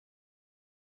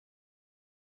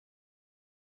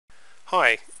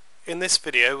Hi, in this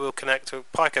video we'll connect a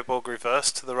PicoBorg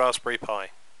Reverse to the Raspberry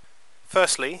Pi.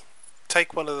 Firstly,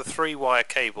 take one of the 3-wire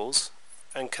cables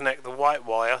and connect the white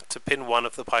wire to pin 1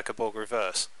 of the PicoBorg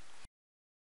Reverse.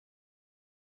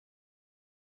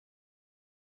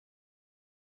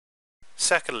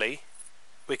 Secondly,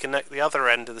 we connect the other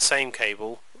end of the same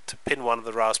cable to pin 1 of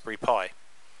the Raspberry Pi.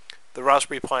 The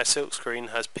Raspberry Pi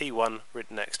silkscreen has P1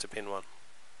 written next to pin 1.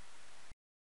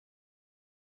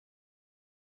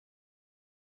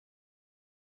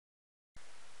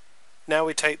 Now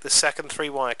we take the second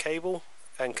 3-wire cable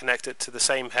and connect it to the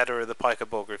same header of the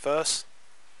PicoBorg Reverse.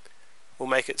 We'll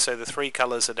make it so the 3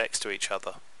 colours are next to each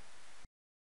other.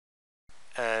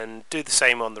 And do the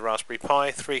same on the Raspberry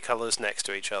Pi, 3 colours next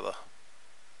to each other.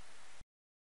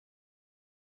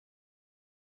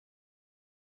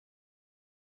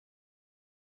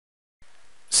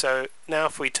 So now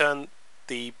if we turn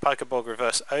the PicoBorg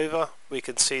Reverse over, we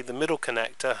can see the middle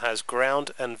connector has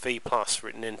ground and V+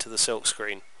 written into the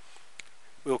silkscreen.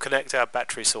 We'll connect our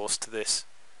battery source to this.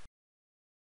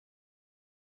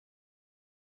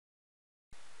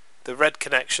 The red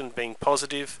connection being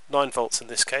positive, 9 volts in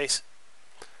this case,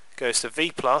 goes to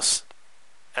V+,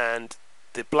 and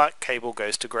the black cable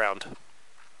goes to ground.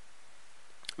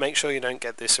 Make sure you don't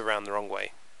get this around the wrong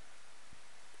way.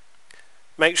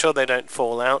 Make sure they don't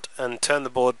fall out and turn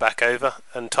the board back over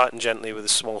and tighten gently with a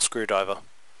small screwdriver.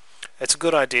 It's a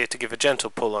good idea to give a gentle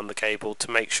pull on the cable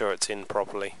to make sure it's in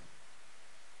properly.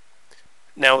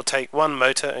 Now we'll take one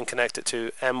motor and connect it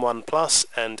to M1+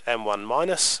 and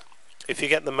M1-. If you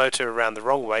get the motor around the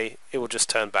wrong way, it will just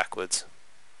turn backwards.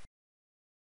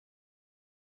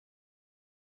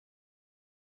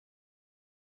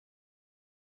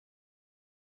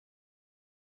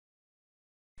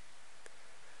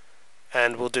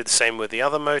 And we'll do the same with the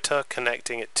other motor,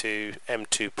 connecting it to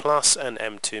M2+ and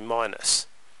M2-.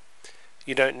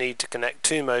 You don't need to connect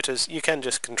 2 motors, you can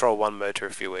just control 1 motor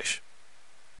if you wish.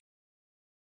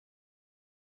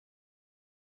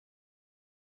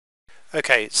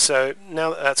 Okay, so now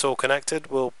that that's all connected,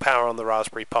 we'll power on the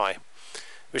Raspberry Pi.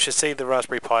 We should see the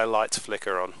Raspberry Pi lights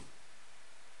flicker on.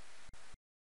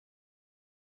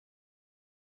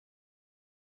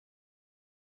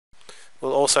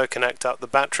 We'll also connect up the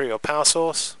battery or power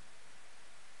source.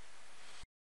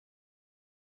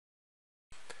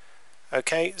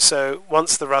 Okay, so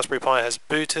once the Raspberry Pi has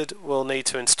booted, we'll need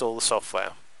to install the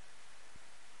software.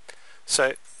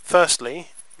 So firstly,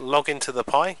 log into the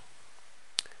Pi.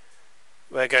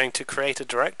 We're going to create a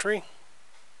directory.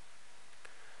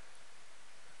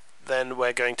 Then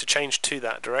we're going to change to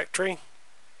that directory.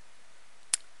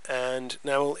 And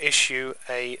now we'll issue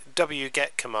a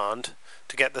wget command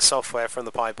to get the software from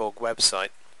the PicoBorg website.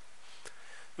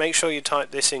 Make sure you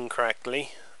type this in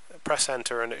correctly, press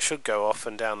enter and it should go off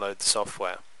and download the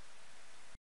software.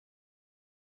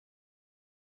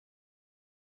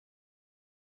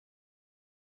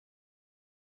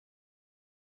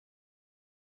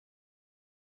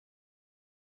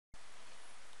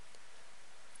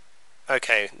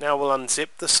 Okay, now we'll unzip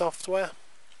the software,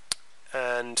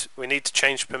 and we need to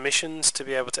change permissions to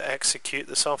be able to execute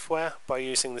the software by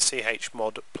using the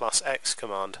chmod +x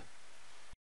command.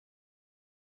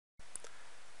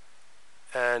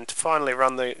 And to finally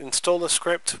run the installer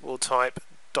script, we'll type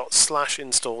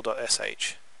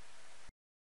 /install.sh.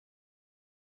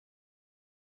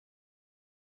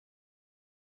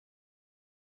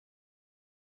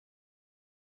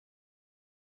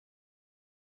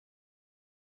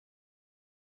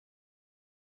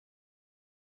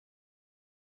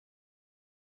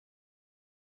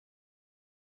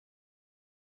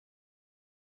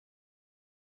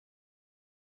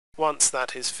 Once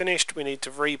that is finished, we need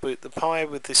to reboot the Pi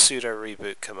with the sudo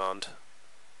reboot command.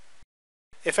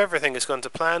 If everything has gone to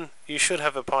plan, you should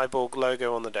have a PicoBorg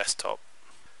logo on the desktop.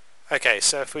 Okay,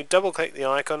 so if we double click the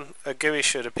icon, a GUI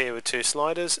should appear with 2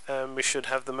 sliders, and we should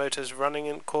have the motors running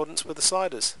in accordance with the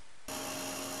sliders.